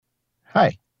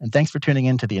Hi, and thanks for tuning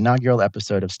in to the inaugural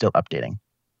episode of Still Updating.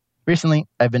 Recently,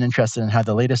 I've been interested in how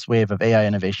the latest wave of AI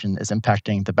innovation is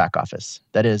impacting the back office.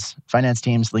 That is, finance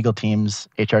teams, legal teams,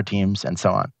 HR teams, and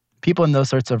so on. People in those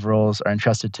sorts of roles are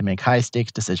entrusted to make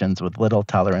high-stakes decisions with little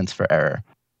tolerance for error.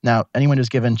 Now, anyone who's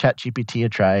given ChatGPT a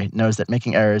try knows that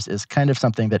making errors is kind of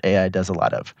something that AI does a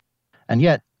lot of. And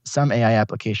yet, some AI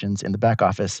applications in the back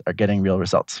office are getting real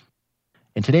results.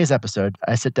 In today's episode,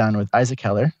 I sit down with Isaac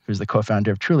Heller, who's the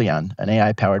co-founder of Trullion, an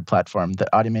AI-powered platform that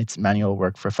automates manual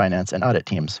work for finance and audit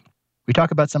teams. We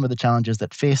talk about some of the challenges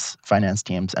that face finance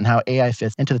teams and how AI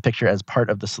fits into the picture as part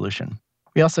of the solution.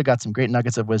 We also got some great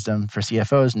nuggets of wisdom for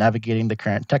CFOs navigating the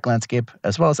current tech landscape,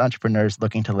 as well as entrepreneurs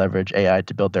looking to leverage AI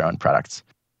to build their own products.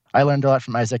 I learned a lot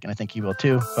from Isaac, and I think you will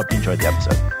too. Hope you enjoyed the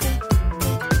episode.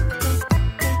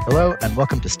 Hello, and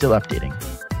welcome to Still Updating.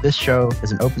 This show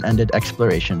is an open-ended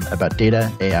exploration about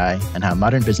data, AI, and how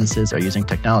modern businesses are using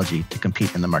technology to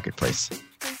compete in the marketplace.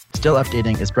 Still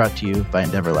Updating is brought to you by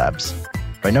Endeavor Labs.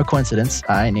 By no coincidence,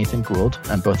 I, Nathan Gould,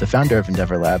 am both the founder of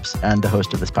Endeavor Labs and the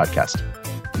host of this podcast.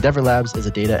 Endeavor Labs is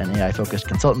a data and AI-focused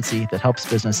consultancy that helps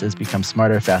businesses become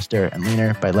smarter, faster, and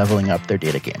leaner by leveling up their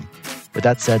data game. With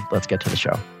that said, let's get to the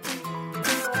show.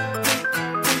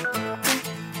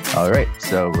 All right,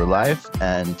 so we're live,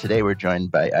 and today we're joined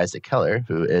by Isaac Heller,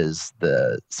 who is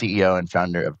the CEO and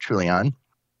founder of Trullion.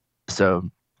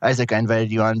 So, Isaac, I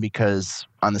invited you on because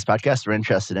on this podcast, we're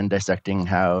interested in dissecting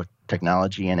how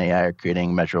technology and AI are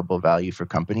creating measurable value for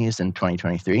companies in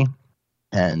 2023.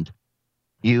 And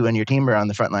you and your team are on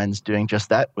the front lines doing just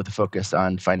that with a focus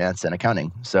on finance and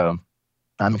accounting. So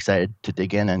I'm excited to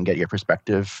dig in and get your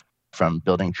perspective from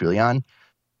building Trullion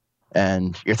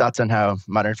and your thoughts on how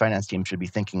modern finance teams should be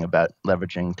thinking about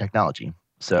leveraging technology.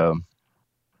 So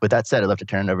with that said, I'd love to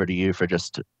turn it over to you for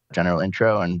just a general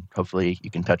intro, and hopefully you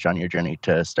can touch on your journey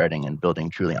to starting and building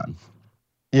Trullion.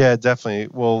 Yeah, definitely.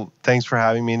 Well, thanks for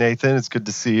having me, Nathan. It's good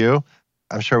to see you.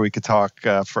 I'm sure we could talk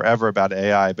forever about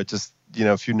AI, but just,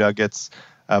 a few nuggets.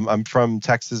 I'm from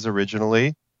Texas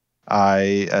originally.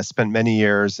 I spent many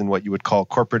years in what you would call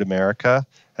corporate America,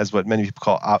 as what many people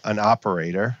call an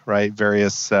operator, right?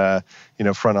 Various,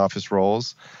 front office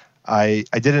roles. I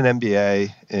did an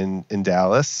MBA in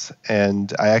Dallas,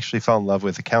 and I actually fell in love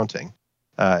with accounting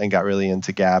and got really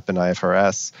into GAAP and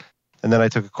IFRS. And then I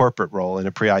took a corporate role in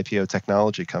a pre-IPO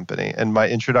technology company. And my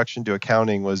introduction to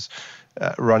accounting was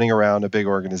running around a big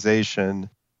organization,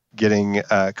 getting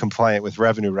compliant with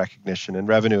revenue recognition and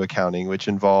revenue accounting, which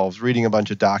involves reading a bunch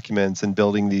of documents and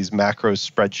building these macro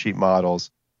spreadsheet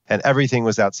models. And everything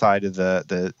was outside of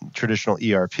the traditional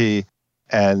ERP.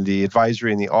 And the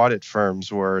advisory and the audit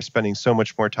firms were spending so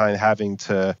much more time having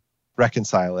to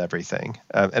reconcile everything.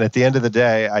 And at the end of the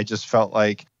day, I just felt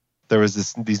like there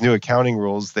was these new accounting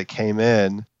rules that came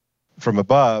in from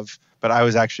above, but I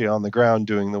was actually on the ground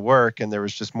doing the work, and there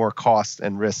was just more cost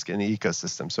and risk in the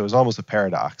ecosystem. So it was almost a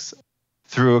paradox.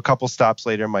 Through a couple stops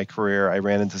later in my career, I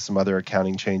ran into some other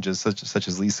accounting changes, such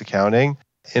as lease accounting.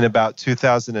 In about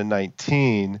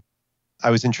 2019, I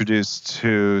was introduced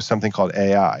to something called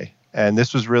AI. And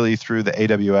this was really through the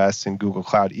AWS and Google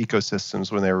Cloud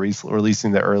ecosystems when they were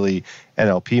releasing the early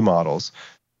NLP models.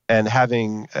 And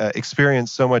having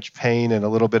experienced so much pain and a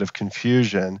little bit of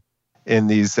confusion in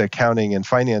these accounting and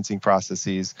financing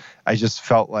processes, I just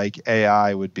felt like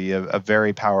AI would be a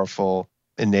very powerful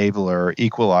enabler,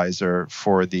 equalizer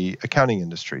for the accounting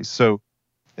industry. So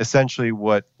essentially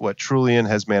what Trullion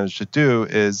has managed to do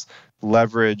is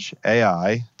leverage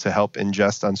AI to help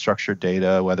ingest unstructured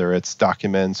data, whether it's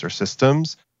documents or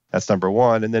systems. That's number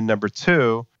one. And then number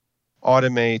two,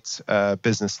 automate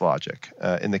business logic.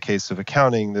 In the case of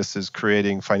accounting, this is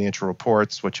creating financial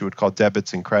reports, what you would call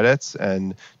debits and credits,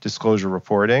 and disclosure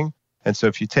reporting. And so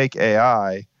if you take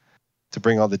AI to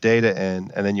bring all the data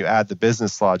in, and then you add the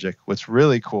business logic, what's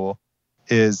really cool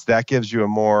is that gives you a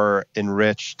more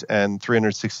enriched and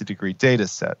 360-degree data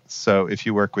set. So if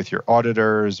you work with your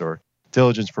auditors or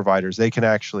diligence providers, they can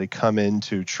actually come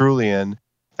into Trullion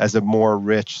as a more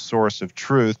rich source of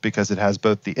truth because it has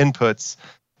both the inputs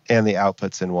and the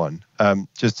outputs in one.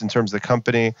 Just in terms of the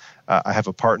company, I have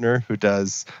a partner who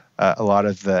does a lot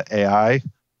of the AI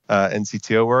and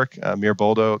CTO work, Mir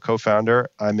Boldo, co-founder.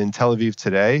 I'm in Tel Aviv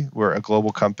today. We're a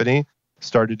global company.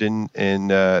 Started in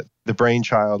the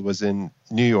brainchild was in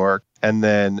New York, and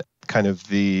then kind of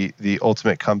the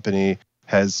ultimate company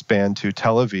has spanned to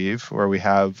Tel Aviv, where we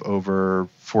have over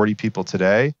 40 people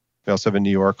today. We also have a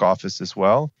New York office as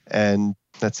well. And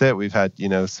that's it. We've had,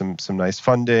 some nice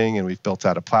funding, and we've built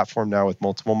out a platform now with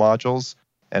multiple modules.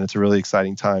 And it's a really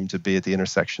exciting time to be at the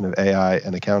intersection of AI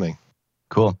and accounting.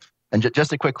 Cool. And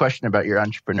just a quick question about your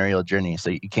entrepreneurial journey. So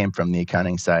you came from the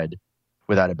accounting side.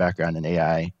 without a background in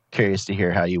AI. Curious to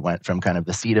hear how you went from kind of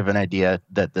the seed of an idea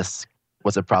that this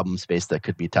was a problem space that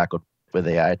could be tackled with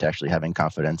AI to actually having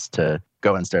confidence to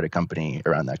go and start a company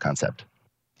around that concept.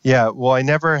 Yeah, well, I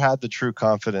never had the true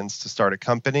confidence to start a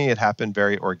company. It happened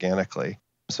very organically.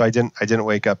 So I didn't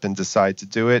wake up and decide to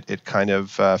do it. It kind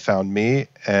of found me.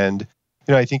 And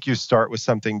I think you start with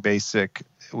something basic,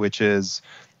 which is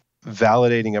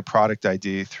validating a product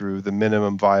ID through the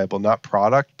minimum viable, not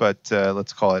product, but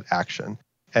let's call it action.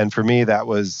 And for me, that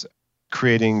was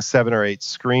creating 7 or 8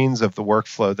 screens of the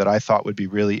workflow that I thought would be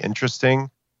really interesting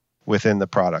within the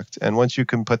product. And once you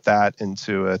can put that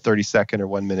into a 30-second or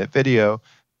 1-minute video,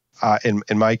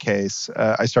 in my case,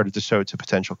 I started to show it to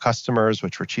potential customers,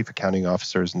 which were chief accounting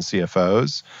officers and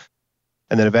CFOs.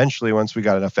 And then eventually, once we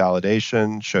got enough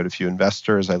validation, showed a few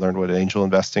investors, I learned what angel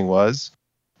investing was,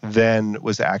 then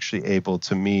was actually able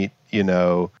to meet,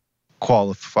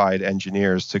 qualified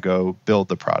engineers to go build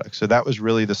the product. So that was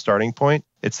really the starting point.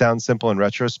 It sounds simple in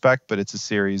retrospect, but it's a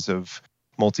series of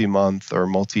multi-month or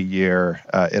multi-year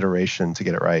iteration to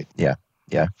get it right.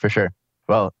 Yeah, for sure.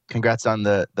 Well, congrats on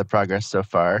the progress so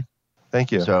far.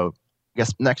 Thank you. So I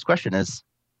guess next question is,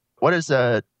 what is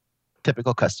a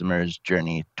typical customer's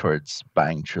journey towards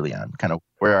buying Trullion? Kind of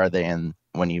where are they in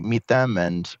when you meet them,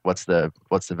 and what's the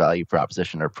value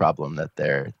proposition or problem that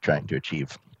they're trying to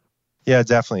achieve? Yeah,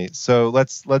 definitely. So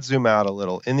let's zoom out a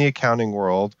little. In the accounting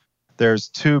world, there's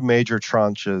 2 major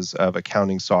tranches of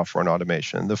accounting software and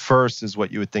automation. The first is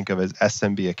what you would think of as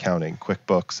SMB accounting,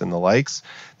 QuickBooks and the likes.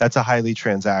 That's a highly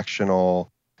transactional,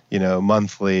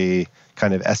 monthly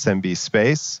kind of SMB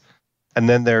space. And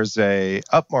then there's a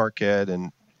upmarket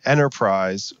and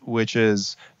enterprise, which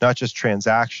is not just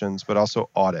transactions, but also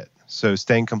audit. So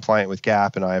staying compliant with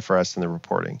GAAP and IFRS and the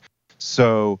reporting.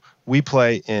 So we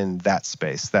play in that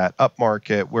space, that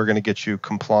upmarket. We're going to get you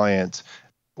compliant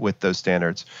with those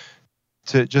standards.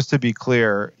 Just to be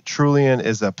clear, Trullion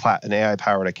is an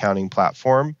AI-powered accounting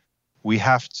platform. We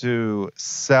have to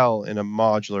sell in a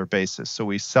modular basis. So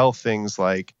we sell things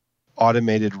like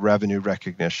automated revenue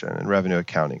recognition and revenue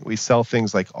accounting. We sell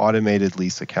things like automated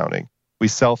lease accounting. We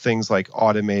sell things like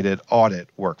automated audit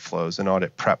workflows and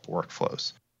audit prep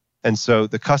workflows. And so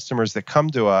the customers that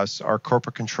come to us are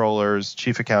corporate controllers,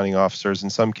 chief accounting officers, in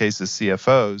some cases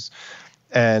CFOs,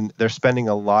 and they're spending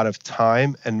a lot of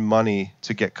time and money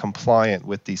to get compliant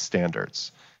with these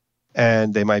standards.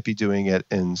 And they might be doing it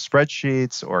in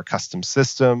spreadsheets or custom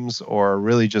systems or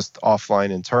really just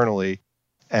offline internally.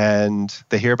 And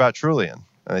they hear about Trullion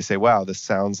and they say, wow, this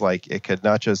sounds like it could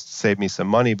not just save me some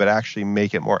money, but actually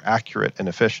make it more accurate and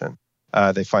efficient.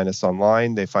 They find us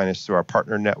online. They find us through our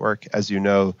partner network. As you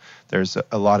know, there's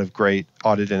a lot of great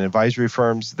audit and advisory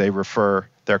firms. They refer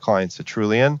their clients to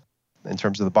Trullion. In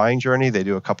terms of the buying journey, they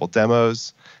do a couple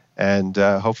demos and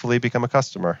hopefully become a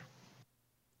customer.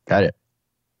 Got it.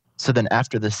 So then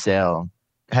after the sale,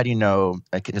 how do you know,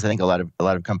 because I think a lot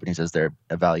of companies, as they're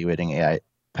evaluating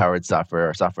AI-powered software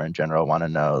or software in general, want to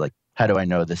know, like, how do I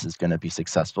know this is going to be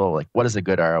successful? Like, what does a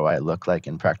good ROI look like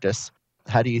in practice?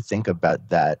 How do you think about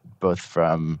that, both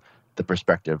from the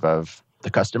perspective of the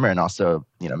customer and also,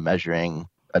 measuring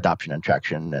adoption and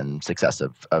traction and success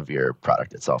of your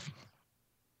product itself?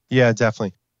 Yeah,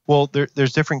 definitely. Well,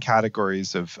 there's different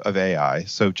categories of AI.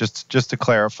 So just to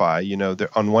clarify,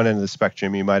 on one end of the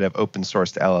spectrum, you might have open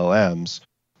sourced LLMs,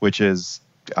 which is,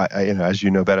 as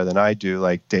you know better than I do,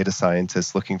 like data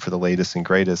scientists looking for the latest and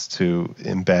greatest to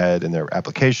embed in their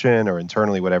application or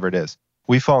internally, whatever it is.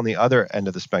 We fall on the other end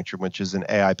of the spectrum, which is an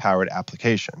AI-powered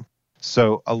application.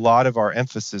 So a lot of our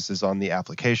emphasis is on the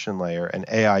application layer, and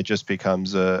AI just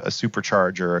becomes a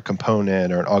supercharger, a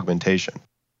component, or an augmentation.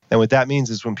 And what that means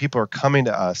is when people are coming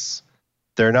to us,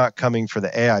 they're not coming for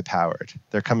the AI powered,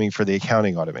 they're coming for the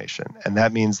accounting automation. And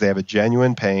that means they have a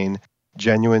genuine pain,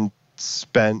 genuine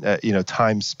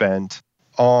time spent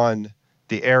on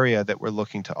the area that we're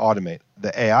looking to automate.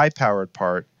 The AI powered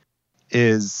part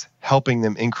is helping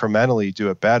them incrementally do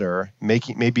it better,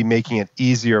 maybe making it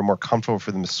easier, more comfortable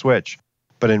for them to switch.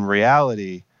 But in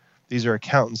reality, these are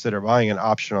accountants that are buying an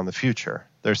option on the future.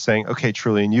 They're saying, okay,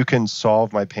 Trullion, you can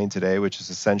solve my pain today, which is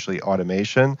essentially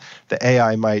automation. The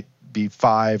AI might be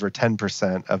 5 or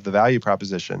 10% of the value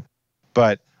proposition.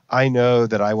 But I know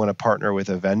that I want to partner with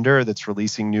a vendor that's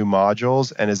releasing new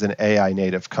modules and is an AI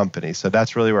native company. So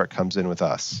that's really where it comes in with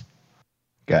us.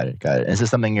 Got it. Is this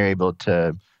something you're able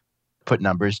to put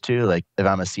numbers to? Like, if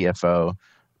I'm a CFO,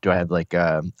 do I have like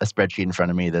a spreadsheet in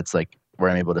front of me that's like where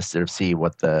I'm able to sort of see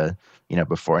what the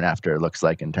before and after looks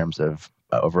like in terms of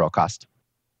overall cost?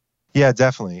 Yeah,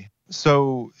 definitely.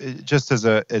 So just as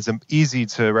an easy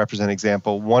to represent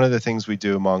example, one of the things we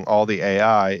do among all the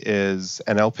AI is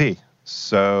NLP.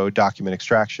 So document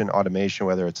extraction, automation,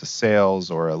 whether it's a sales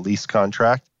or a lease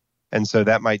contract. And so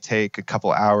that might take a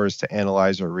couple hours to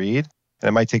analyze or read, and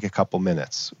it might take a couple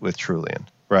minutes with Trullion,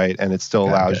 right? And it still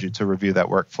Got allows it. you to review that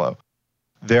workflow.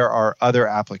 There are other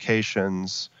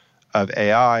applications of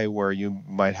AI where you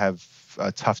might have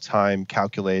a tough time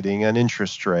calculating an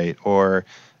interest rate or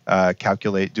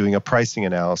calculate doing a pricing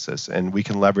analysis. And we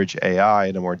can leverage AI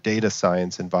in a more data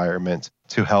science environment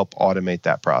to help automate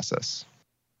that process.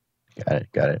 Got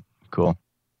it. Got it. Cool.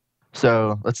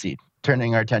 So let's see.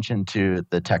 Turning our attention to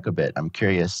the tech a bit, I'm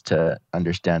curious to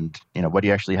understand, what do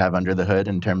you actually have under the hood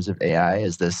in terms of AI?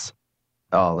 Is this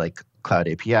all like cloud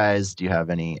APIs? Do you have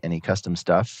any custom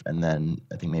stuff? And then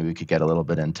I think maybe we could get a little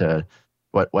bit into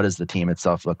what does the team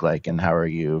itself look like, and how are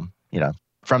you,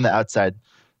 from the outside,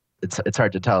 it's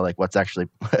hard to tell like what's actually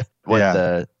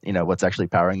Yeah. what's actually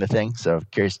powering the thing. So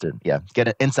curious to get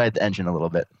it inside the engine a little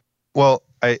bit. Well,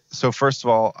 so first of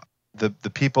all, the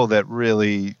people that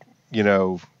really,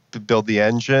 build the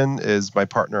engine is my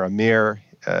partner Amir.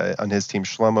 On his team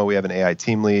Shlomo, we have an AI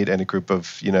team lead and a group of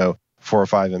 4 or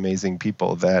 5 amazing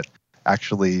people that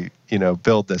actually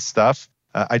build this stuff.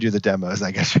 I do the demos,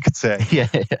 I guess you could say. Yeah.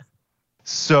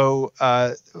 So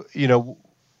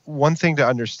one thing to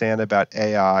understand about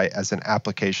AI as an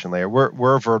application layer,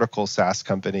 we're a vertical SaaS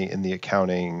company in the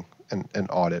accounting and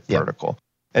audit vertical.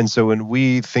 And so when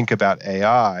we think about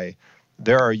AI,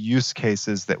 there are use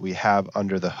cases that we have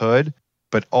under the hood,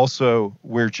 but also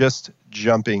we're just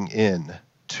jumping in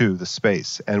to the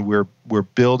space, and we're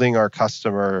building our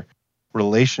customer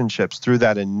relationships through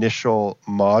that initial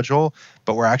module,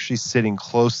 but we're actually sitting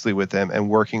closely with them and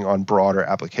working on broader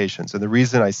applications. And the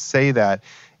reason I say that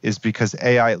is because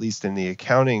AI, at least in the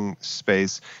accounting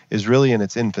space, is really in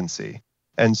its infancy.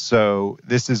 And so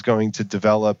this is going to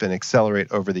develop and accelerate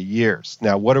over the years.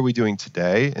 Now, what are we doing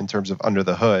today in terms of under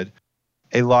the hood?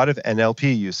 A lot of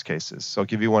NLP use cases. So I'll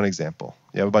give you one example.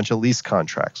 You have a bunch of lease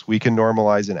contracts. We can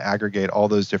normalize and aggregate all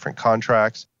those different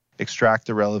contracts, extract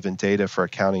the relevant data for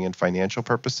accounting and financial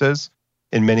purposes.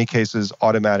 In many cases,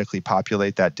 automatically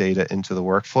populate that data into the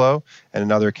workflow, and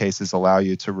in other cases, allow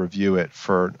you to review it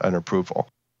for an approval.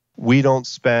 We don't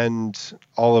spend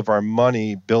all of our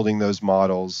money building those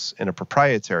models in a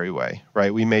proprietary way,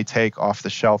 right? We may take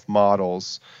off-the-shelf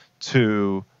models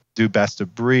to do best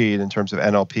of breed in terms of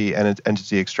NLP and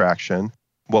entity extraction.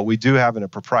 What we do have in a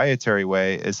proprietary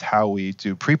way is how we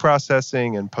do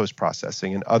pre-processing and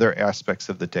post-processing and other aspects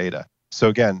of the data. So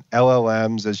again,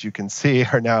 LLMs, as you can see,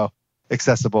 are now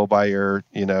accessible by your,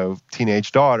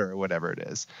 teenage daughter or whatever it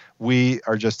is. We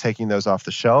are just taking those off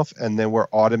the shelf, and then we're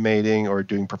automating or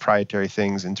doing proprietary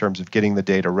things in terms of getting the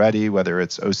data ready, whether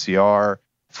it's OCR,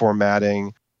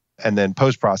 formatting, and then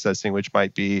post-processing, which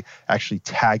might be actually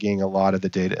tagging a lot of the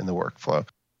data in the workflow.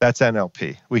 That's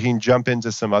NLP. We can jump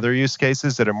into some other use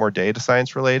cases that are more data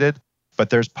science related,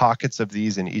 but there's pockets of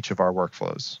these in each of our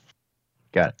workflows.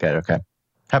 Got it. Okay.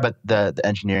 How about the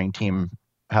engineering team?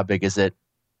 How big is it?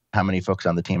 How many folks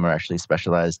on the team are actually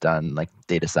specialized on like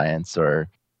data science or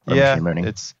machine learning?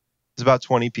 It's about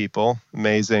 20 people,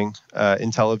 amazing, in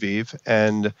Tel Aviv,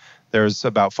 and there's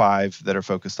about 5 that are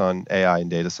focused on AI and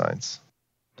data science.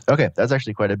 Okay, that's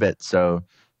actually quite a bit. So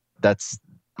that's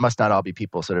must not all be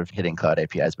people sort of hitting cloud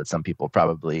APIs, but some people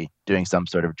probably doing some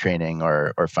sort of training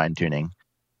or fine tuning.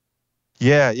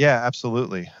 Yeah,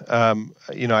 absolutely. I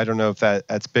don't know if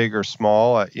that's big or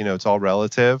small. It's all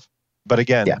relative. But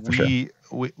again,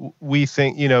 we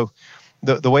think,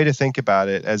 the way to think about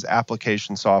it as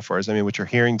application softwares. What you're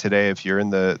hearing today, if you're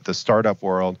in the startup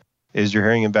world, is you're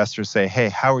hearing investors say, "Hey,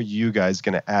 how are you guys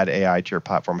going to add AI to your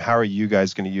platform? How are you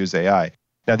guys going to use AI?"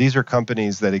 Now, these are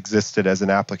companies that existed as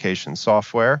an application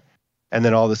software, and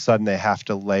then all of a sudden they have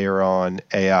to layer on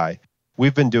AI.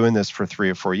 We've been doing this for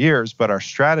 3 or 4 years, but our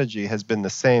strategy has been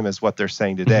the same as what they're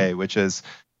saying today, which is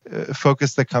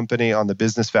focus the company on the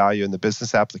business value and the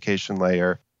business application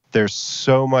layer. There's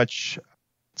so much,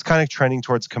 it's kind of trending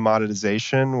towards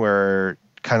commoditization where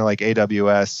kind of like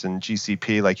AWS and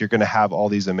GCP, like you're going to have all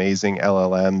these amazing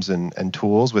LLMs and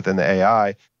tools within the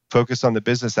AI, focus on the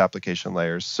business application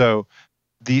layers. So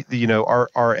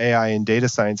our AI and data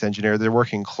science engineer, they're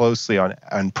working closely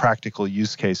on practical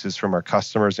use cases from our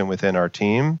customers and within our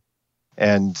team.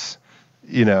 And,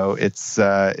 it's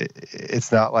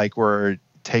not like we're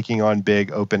taking on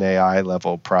big open AI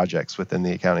level projects within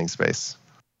the accounting space.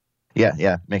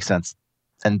 Yeah, makes sense.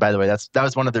 And by the way, that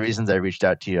was one of the reasons I reached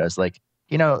out to you. I was like,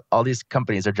 all these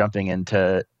companies are jumping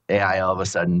into AI all of a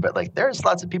sudden, but like there's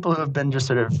lots of people who have been just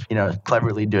sort of,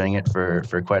 cleverly doing it for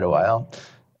quite a while.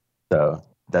 So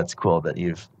that's cool that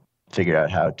you've figured out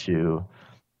how to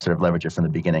sort of leverage it from the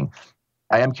beginning.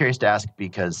 I am curious to ask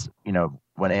because,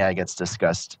 when AI gets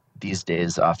discussed these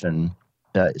days, often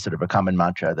sort of a common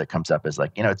mantra that comes up is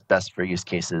like, it's best for use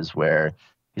cases where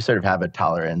you sort of have a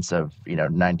tolerance of,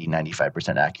 90,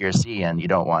 95% accuracy, and you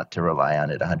don't want to rely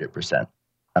on it 100%.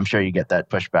 I'm sure you get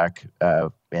that pushback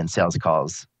in sales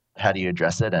calls. How do you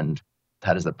address it? And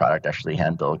how does the product actually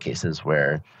handle cases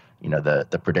where,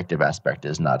 the predictive aspect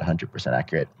is not 100%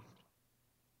 accurate?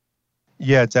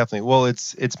 Yeah, definitely. Well,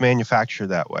 it's manufactured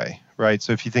that way, right?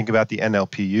 So if you think about the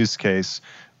NLP use case,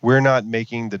 we're not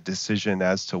making the decision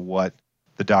as to what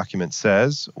the document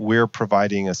says. We're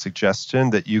providing a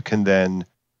suggestion that you can then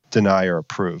deny or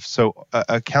approve. So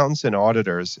accountants and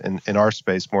auditors in our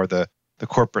space, more the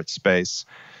corporate space,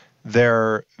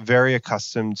 they're very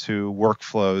accustomed to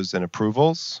workflows and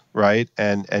approvals, right?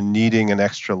 And needing an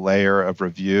extra layer of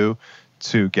review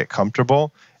to get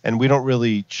comfortable. And we don't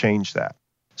really change that.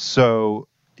 So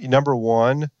number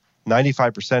one,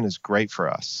 95% is great for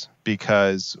us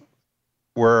because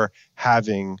we're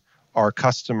having our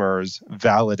customers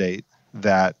validate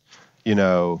that,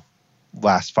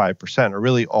 last 5% or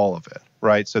really all of it,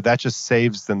 right? So that just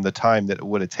saves them the time that it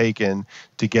would have taken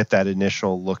to get that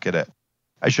initial look at it.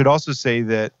 I should also say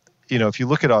that, if you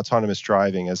look at autonomous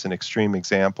driving as an extreme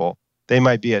example, they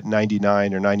might be at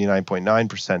 99 or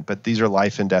 99.9%, but these are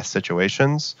life and death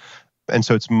situations. And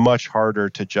so it's much harder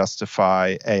to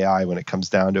justify AI when it comes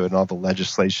down to it and all the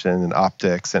legislation and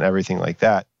optics and everything like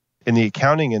that. In the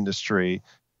accounting industry,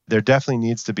 there definitely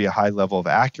needs to be a high level of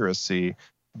accuracy,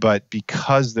 but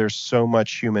because there's so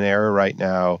much human error right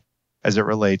now as it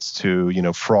relates to,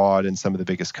 fraud in some of the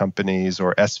biggest companies,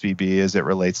 or SVB as it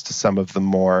relates to some of the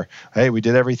more, hey, we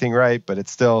did everything right, but it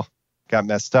still got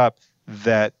messed up,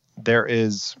 that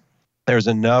there's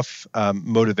enough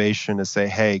motivation to say,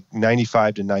 hey,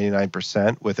 95 to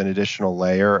 99% with an additional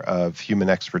layer of human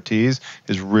expertise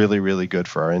is really, really good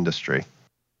for our industry.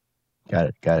 Got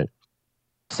it.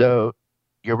 So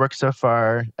your work so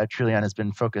far at Trullion has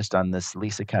been focused on this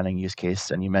lease accounting use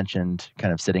case, and you mentioned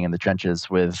kind of sitting in the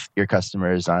trenches with your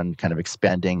customers on kind of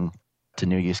expanding to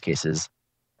new use cases.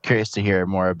 Curious to hear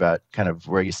more about kind of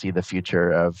where you see the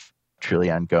future of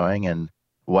Trullion going and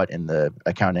what in the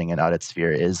accounting and audit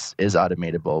sphere is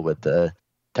automatable with the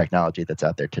technology that's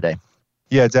out there today.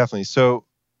 Yeah, definitely. So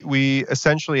we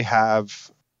essentially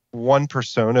have one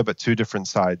persona, but two different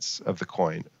sides of the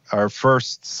coin. Our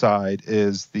first side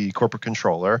is the corporate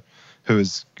controller, who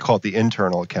is called the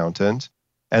internal accountant.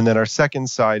 And then our second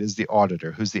side is the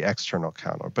auditor, who's the external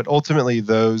accountant. But ultimately,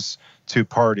 those two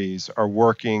parties are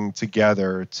working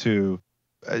together to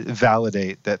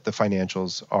validate that the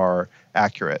financials are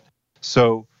accurate.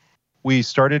 So we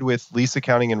started with lease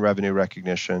accounting and revenue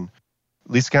recognition.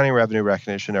 Lease accounting and revenue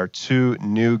recognition are two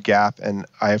new GAAP and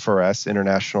IFRS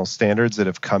international standards that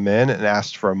have come in and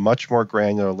asked for a much more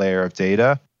granular layer of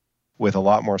data with a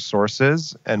lot more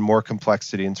sources and more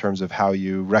complexity in terms of how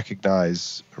you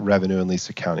recognize revenue and lease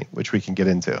accounting, which we can get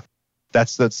into.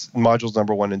 That's modules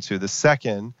number 1 and 2. The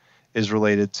second is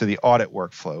related to the audit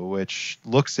workflow, which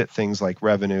looks at things like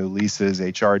revenue, leases,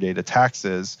 HR data,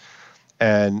 taxes,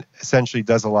 and essentially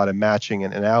does a lot of matching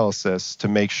and analysis to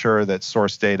make sure that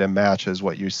source data matches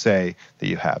what you say that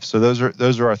you have. So those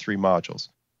are our 3 modules.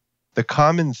 The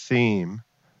common theme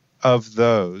of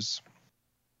those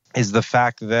is the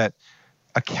fact that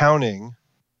accounting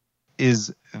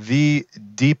is the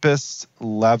deepest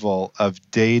level of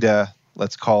data,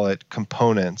 let's call it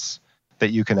components, that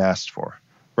you can ask for.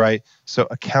 Right? So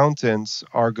accountants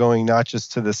are going not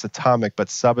just to this atomic, but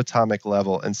subatomic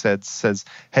level and says,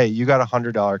 hey, you got a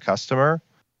 $100 customer.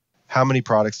 How many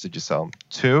products did you sell them?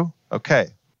 2? Okay.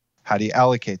 How do you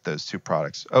allocate those 2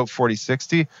 products? Oh,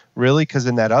 40-60? Really? Because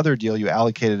in that other deal, you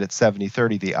allocated it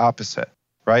 70-30, the opposite,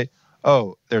 right?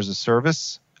 Oh, there's a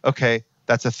service? Okay,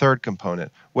 that's a third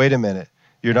component. Wait a minute.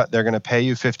 They're going to pay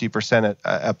you 50%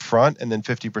 up front and then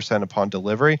 50% upon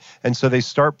delivery. And so they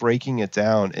start breaking it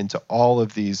down into all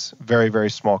of these very,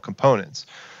 very small components.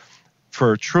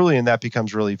 For Trullion, that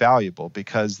becomes really valuable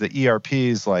because the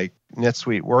ERPs like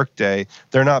NetSuite, Workday,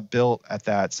 they're not built at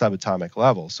that subatomic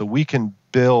level. So we can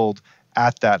build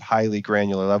at that highly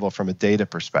granular level from a data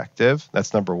perspective.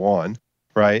 That's number 1,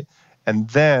 right? And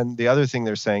then the other thing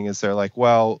they're saying is they're like,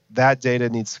 well, that data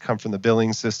needs to come from the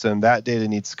billing system. That data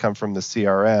needs to come from the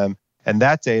CRM. And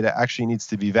that data actually needs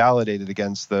to be validated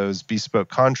against those bespoke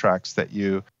contracts that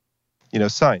you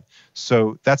sign.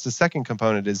 So that's the second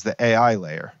component, is the AI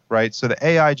layer, right? So the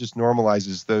AI just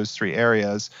normalizes those 3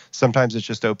 areas. Sometimes it's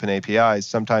just open APIs.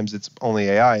 Sometimes it's only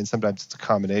AI. And sometimes it's a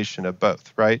combination of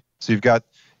both, right? So you've got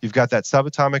that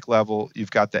subatomic level, you've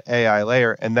got the AI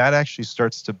layer, and that actually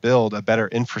starts to build a better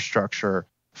infrastructure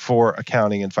for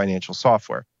accounting and financial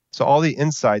software. So all the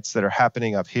insights that are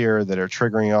happening up here that are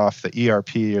triggering off the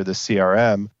ERP or the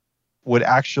CRM would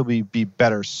actually be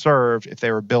better served if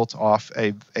they were built off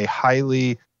a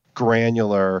highly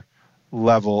granular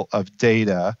level of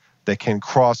data that can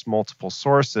cross multiple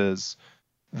sources.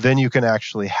 Then you can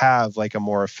actually have like a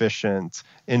more efficient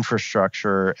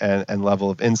infrastructure and level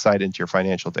of insight into your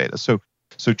financial data. So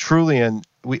Trullion,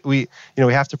 we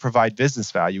have to provide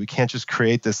business value. We can't just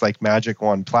create this like magic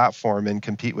one platform and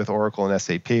compete with Oracle and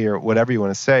SAP or whatever you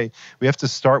want to say. We have to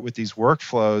start with these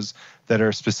workflows that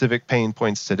are specific pain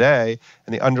points today,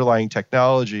 and the underlying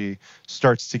technology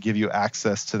starts to give you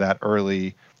access to that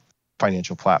early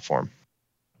financial platform.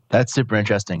 That's super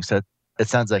interesting. So it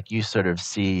sounds like you sort of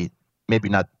see, maybe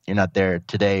not, you're not there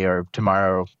today or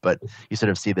tomorrow, but you sort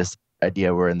of see this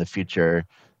idea where in the future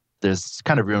there's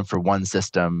kind of room for one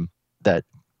system that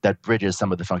bridges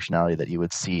some of the functionality that you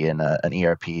would see in an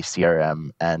ERP, CRM,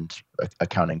 and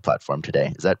accounting platform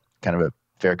today. Is that kind of a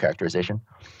fair characterization?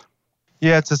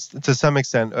 Yeah, to some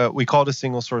extent. We call it a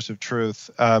single source of truth.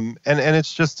 And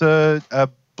it's just a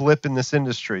blip in this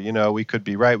industry. We could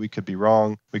be right, we could be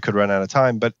wrong, we could run out of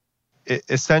time. But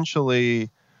essentially,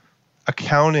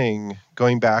 accounting,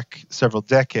 going back several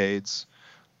decades,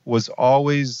 was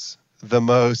always the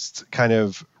most kind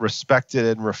of respected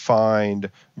and refined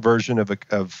version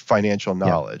of financial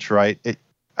knowledge, right?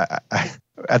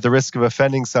 At the risk of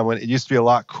offending someone, it used to be a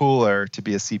lot cooler to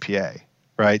be a CPA,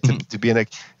 right? To be an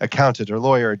accountant or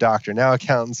lawyer or doctor. Now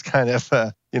accountants kind of,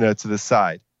 to the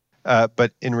side.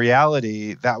 But in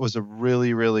reality, that was a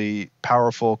really, really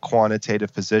powerful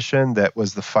quantitative position that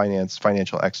was the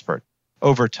financial expert.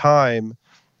 Over time,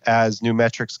 as new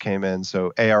metrics came in,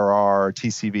 so ARR,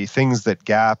 TCV, things that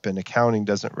GAAP and accounting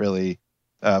doesn't really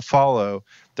follow,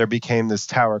 there became this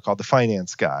tower called the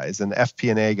finance guys and the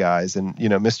FP&A guys and,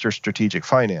 Mr. Strategic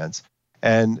Finance.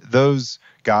 And those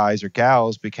guys or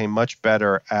gals became much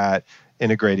better at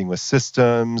integrating with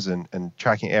systems and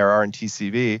tracking ARR and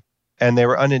TCV. And they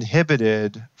were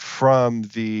uninhibited from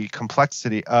the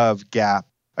complexity of GAAP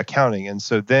accounting. And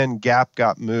so then GAAP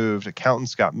got moved,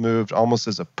 accountants got moved almost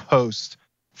as a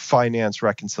post-finance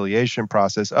reconciliation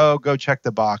process. Oh, go check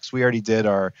the box. We already did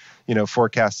our,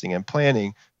 forecasting and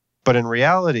planning. But in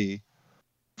reality,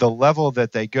 the level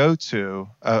that they go to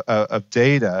of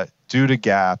data due to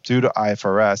GAAP, due to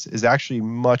IFRS, is actually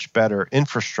much better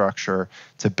infrastructure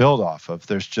to build off of.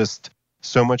 There's just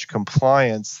so much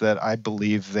compliance that I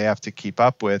believe they have to keep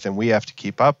up with, and we have to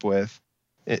keep up with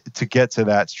to get to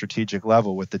that strategic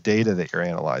level with the data that you're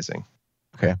analyzing.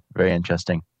 Okay, very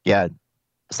interesting. Yeah,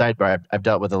 sidebar, I've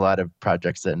dealt with a lot of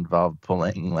projects that involve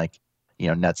pulling like,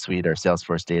 NetSuite or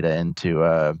Salesforce data into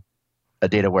a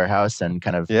data warehouse and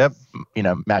kind of,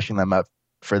 mashing them up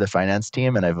for the finance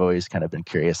team. And I've always kind of been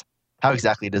curious, how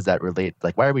exactly does that relate?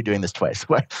 Like, why are we doing this twice?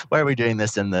 Why are we doing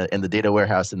this in the data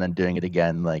warehouse and then doing it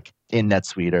again, like in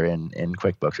NetSuite or in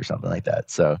QuickBooks or something like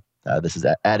that? So this is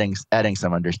adding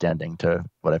some understanding to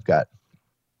what I've got.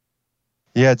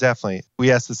 Yeah, definitely.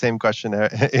 We ask the same question,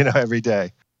 every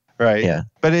day, right? Yeah.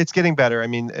 But it's getting better. I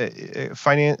mean,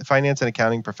 finance and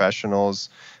accounting professionals,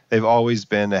 they've always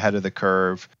been ahead of the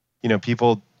curve.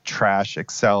 People trash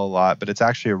Excel a lot, but it's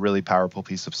actually a really powerful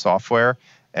piece of software.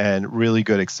 And really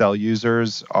good Excel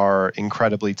users are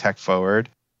incredibly tech forward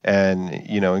and,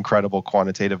 incredible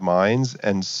quantitative minds.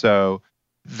 And so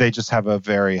they just have a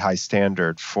very high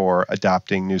standard for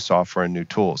adopting new software and new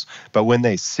tools. But when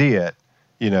they see it,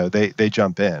 they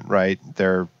jump in, right?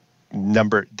 They're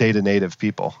data native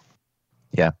people.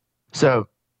 Yeah. So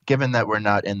given that we're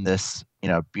not in this,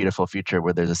 beautiful future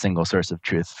where there's a single source of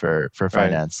truth for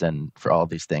finance and for all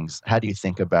these things, how do you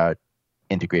think about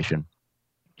integration?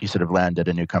 You sort of land at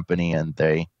a new company and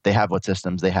they have what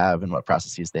systems they have and what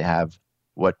processes they have.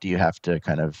 What do you have to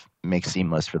kind of make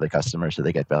seamless for the customer so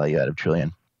they get value out of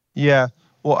Trullion? Yeah.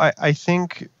 Well, I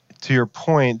think to your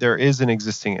point, there is an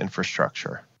existing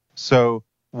infrastructure. So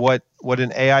what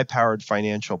an AI-powered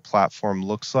financial platform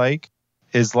looks like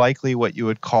is likely what you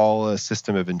would call a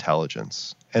system of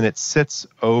intelligence. And it sits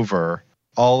over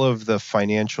all of the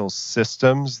financial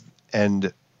systems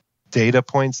and data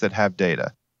points that have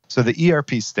data. So the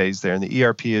ERP stays there, and the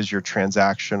ERP is your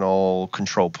transactional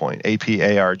control point, AP,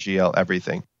 AR, GL,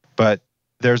 everything. But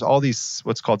there's all these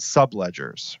what's called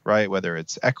subledgers, right? Whether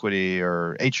it's equity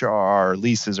or HR or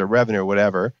leases or revenue or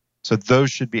whatever. So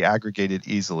those should be aggregated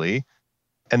easily.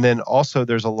 And then also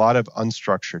there's a lot of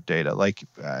unstructured data. Like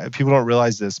people don't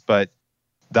realize this, but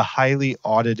the highly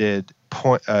audited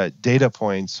data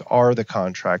points are the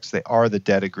contracts, they are the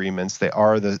debt agreements, they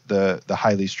are the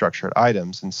highly structured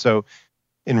items. And so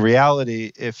In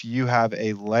reality, if you have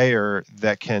a layer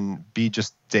that can be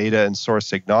just data and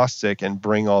source agnostic and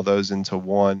bring all those into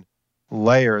one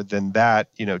layer, then that,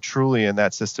 Trullion,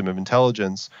 that system of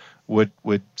intelligence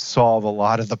would solve a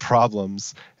lot of the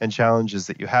problems and challenges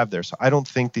that you have there. So I don't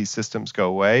think these systems go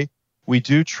away. We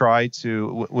do try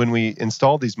to, when we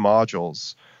install these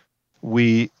modules,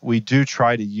 we do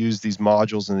try to use these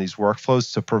modules and these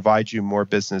workflows to provide you more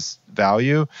business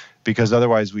value, because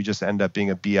otherwise we just end up being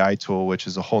a BI tool, which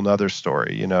is a whole nother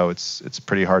story. It's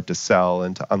pretty hard to sell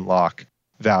and to unlock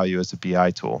value as a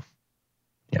BI tool.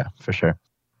 Yeah, for sure.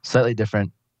 Slightly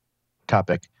different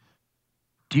topic.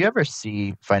 Do you ever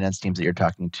see finance teams that you're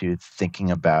talking to thinking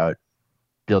about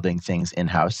building things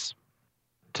in-house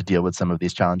to deal with some of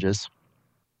these challenges?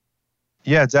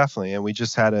 Yeah, definitely. And we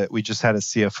just had a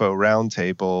CFO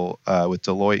roundtable with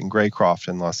Deloitte and Graycroft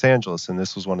in Los Angeles, and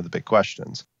this was one of the big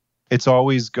questions. It's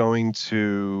always going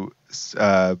to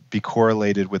be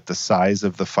correlated with the size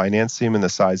of the finance team and the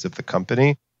size of the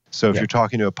company. So if you're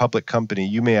talking to a public company,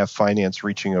 you may have finance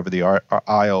reaching over the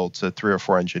aisle to 3 or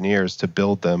 4 engineers to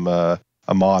build them a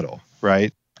model,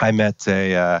 right? I met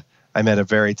a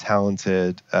very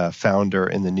talented founder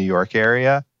in the New York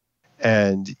area.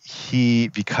 And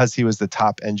because he was the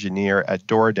top engineer at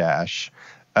DoorDash,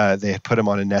 they had put him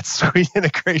on a NetSuite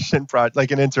integration project,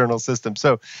 like an internal system.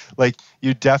 So,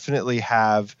 you definitely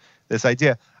have this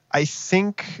idea. I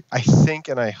think,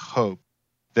 and I hope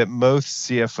that most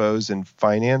CFOs and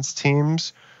finance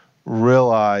teams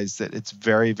realize that it's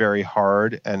very, very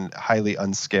hard and highly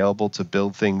unscalable to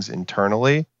build things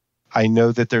internally. I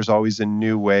know that there's always a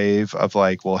new wave of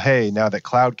well, hey, now that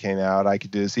cloud came out, I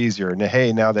could do this easier. And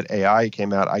hey, now that AI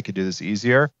came out, I could do this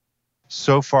easier.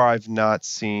 So far, I've not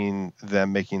seen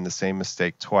them making the same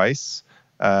mistake twice,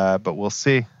 but we'll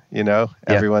see.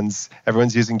 Everyone's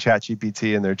using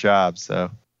ChatGPT in their jobs.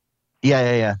 So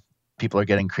yeah. People are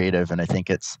getting creative, and I think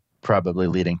it's probably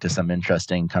leading to some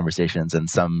interesting conversations and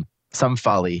some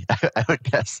folly, I would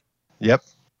guess. Yep.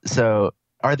 So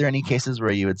are there any cases where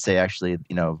you would say actually,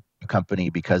 a company,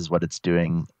 because what it's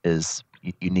doing is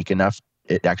unique enough,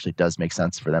 it actually does make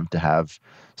sense for them to have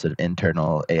sort of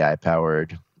internal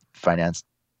AI-powered finance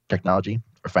technology,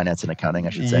 or finance and accounting, I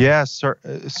should say? Yeah,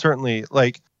 certainly.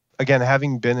 Again,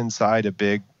 having been inside a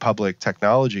big public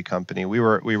technology company, we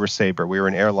were Sabre. We were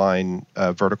an airline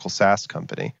vertical SaaS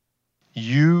company.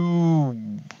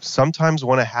 You sometimes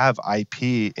want to have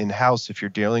IP in-house if you're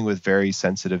dealing with very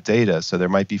sensitive data. So there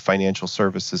might be financial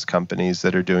services companies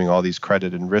that are doing all these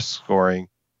credit and risk scoring.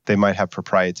 They might have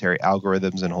proprietary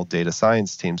algorithms and whole data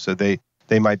science teams. So they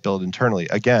might build internally.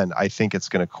 Again, I think it's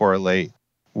going to correlate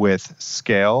with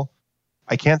scale.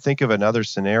 I can't think of another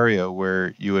scenario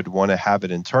where you would want to have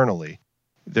it internally.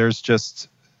 There's just,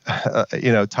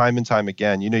 time and time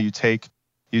again, you take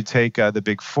the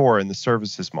Big Four in the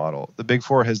services model. The Big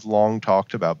Four has long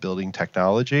talked about building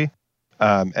technology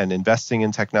and investing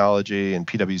in technology, and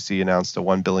PwC announced a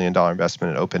 $1 billion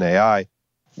investment in OpenAI.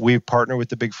 We partner with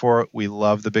the Big Four. We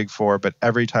love the Big Four, but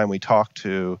every time we talk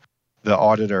to the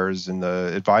auditors and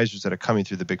the advisors that are coming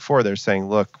through the Big Four, they're saying,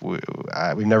 look, we've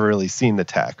never really seen the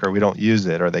tech, or we don't use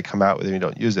it, or they come out with it and we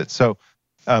don't use it. So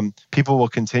people will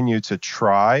continue to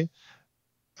try.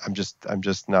 I'm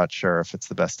just not sure if it's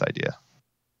the best idea.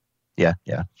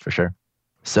 Yeah, for sure.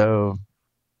 So,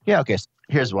 okay. So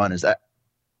here's one: is that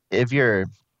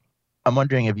I'm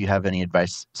wondering if you have any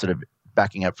advice, sort of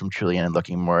backing up from Trullion and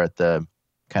looking more at the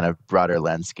kind of broader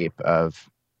landscape of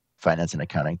finance and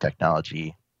accounting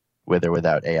technology, with or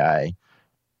without AI.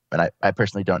 And I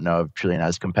personally don't know if Trullion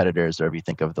has competitors, or if you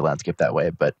think of the landscape that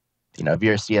way. But if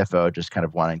you're a CFO just kind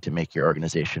of wanting to make your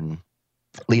organization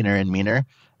leaner and meaner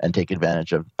and take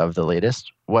advantage of the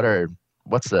latest,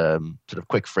 what's the sort of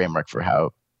quick framework for how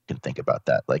you can think about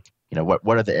that?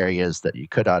 What are the areas that you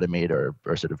could automate or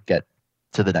sort of get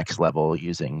to the next level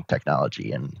using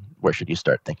technology, and where should you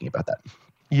start thinking about that?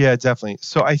 Yeah, definitely.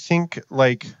 So I think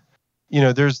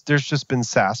there's just been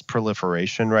SaaS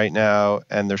proliferation right now,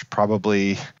 and there's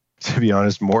probably, to be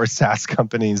honest, more SaaS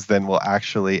companies than will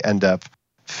actually end up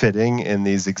fitting in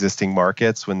these existing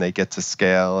markets when they get to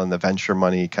scale and the venture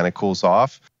money kind of cools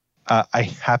off. I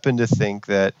happen to think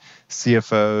that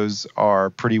CFOs are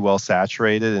pretty well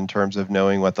saturated in terms of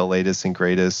knowing what the latest and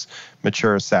greatest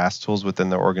mature SaaS tools within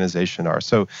the organization are.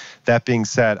 So that being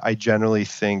said, I generally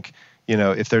think,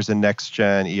 if there's a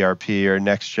next-gen ERP or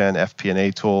next-gen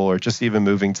FP&A tool, or just even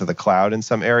moving to the cloud in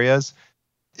some areas,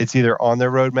 it's either on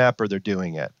their roadmap or they're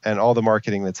doing it. And all the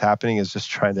marketing that's happening is just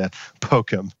trying to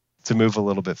poke them to move a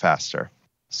little bit faster.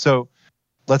 So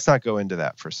let's not go into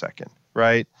that for a second,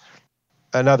 right?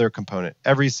 Another component.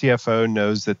 Every CFO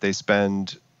knows that they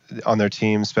spend on their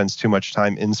team spends too much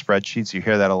time in spreadsheets. You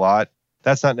hear that a lot.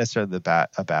 That's not necessarily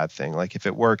a bad thing. Like if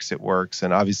it works, it works.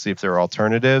 And obviously, if there are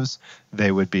alternatives,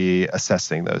 they would be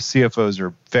assessing those. CFOs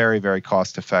are very, very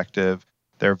cost effective.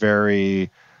 They're very,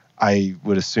 I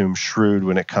would assume, shrewd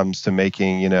when it comes to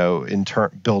making,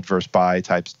 build versus buy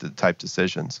type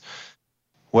decisions.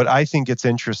 What I think gets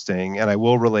interesting, and I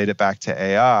will relate it back to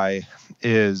AI,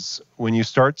 is when you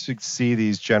start to see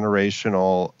these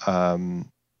generational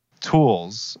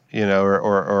tools,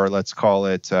 or let's call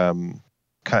it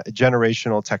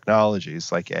generational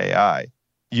technologies like AI,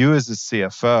 you as a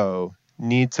CFO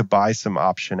need to buy some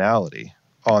optionality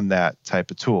on that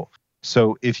type of tool.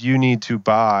 So if you need to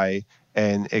buy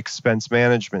an expense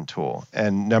management tool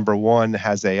and number one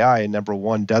has AI and number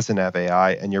one doesn't have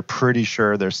AI and you're pretty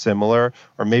sure they're similar,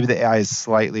 or maybe the AI is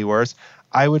slightly worse,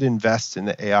 I would invest in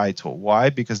the AI tool. Why?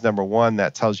 Because number one,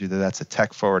 that tells you that that's a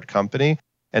tech forward company.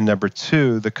 And number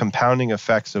two, the compounding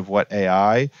effects of what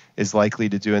AI is likely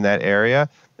to do in that area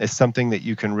is something that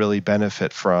you can really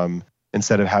benefit from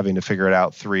instead of having to figure it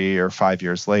out 3 or 5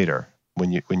 years later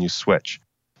when you switch.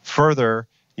 Further,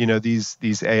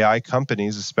 these AI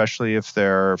companies, especially if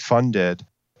they're funded,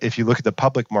 if you look at the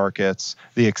public markets,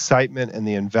 the excitement and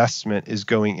the investment is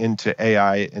going into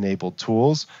AI-enabled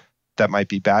tools. That might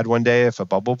be bad one day if a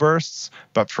bubble bursts,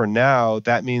 but for now,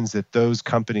 that means that those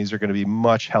companies are going to be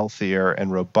much healthier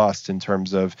and robust in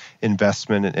terms of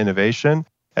investment and innovation.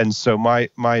 And so my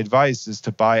advice is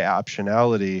to buy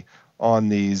optionality on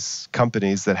these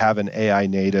companies that have an AI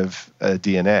native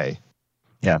DNA.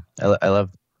 Yeah, I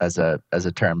love as a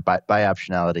term, buy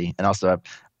optionality. And also,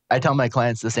 I tell my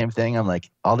clients the same thing. I'm like,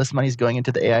 all this money's going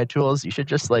into the AI tools. You should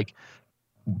just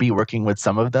be working with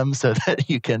some of them so that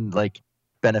you can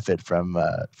benefit from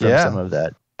some of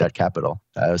that capital.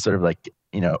 It was sort of like,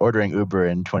 ordering Uber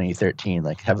in 2013,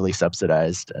 heavily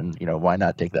subsidized, and why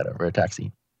not take that over a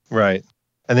taxi? Right.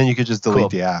 And then you could just delete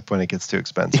the app when it gets too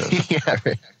expensive. Yeah.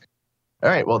 Right. All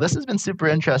right. Well, this has been super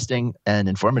interesting and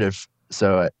informative.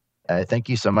 So thank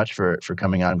you so much for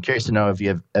coming on. I'm curious to know if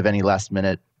you have any last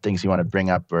minute things you want to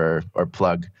bring up or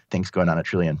plug things going on at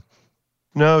Trullion.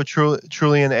 No,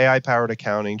 Trullion AI-powered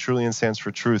accounting. Trullion stands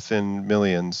for truth in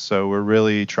millions. So we're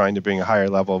really trying to bring a higher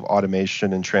level of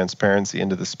automation and transparency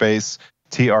into the space.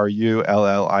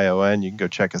 Trullion. You can go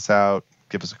check us out,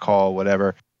 give us a call,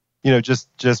 whatever.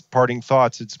 Just parting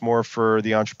thoughts. It's more for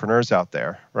the entrepreneurs out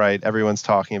there, right? Everyone's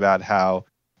talking about how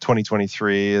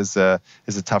 2023 is a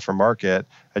tougher market.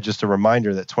 Just a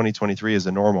reminder that 2023 is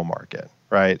a normal market,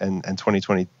 right? And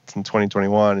 2020 and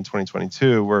 2021 and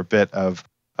 2022 were a bit of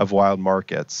wild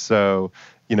markets. So,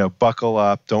 buckle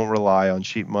up, don't rely on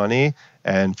cheap money,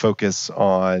 and focus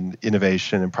on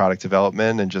innovation and product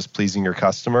development and just pleasing your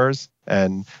customers.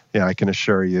 And, I can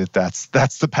assure you that's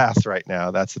the path right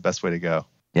now. That's the best way to go.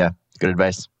 Yeah, good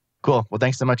advice. Cool. Well,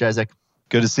 thanks so much, Isaac.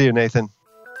 Good to see you, Nathan.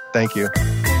 Thank you.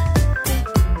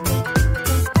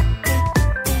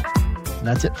 And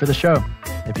that's it for the show.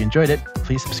 If you enjoyed it,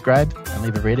 please subscribe and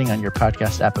leave a rating on your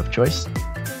podcast app of choice.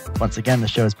 Once again, the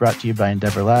show is brought to you by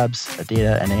Endeavor Labs, a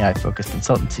data and AI-focused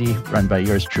consultancy run by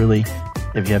yours truly.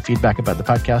 If you have feedback about the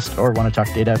podcast or want to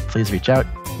talk data, please reach out.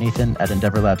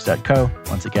 Nathan@endeavorlabs.co.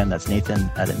 Once again, that's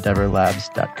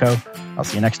Nathan@endeavorlabs.co. I'll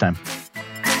see you next time.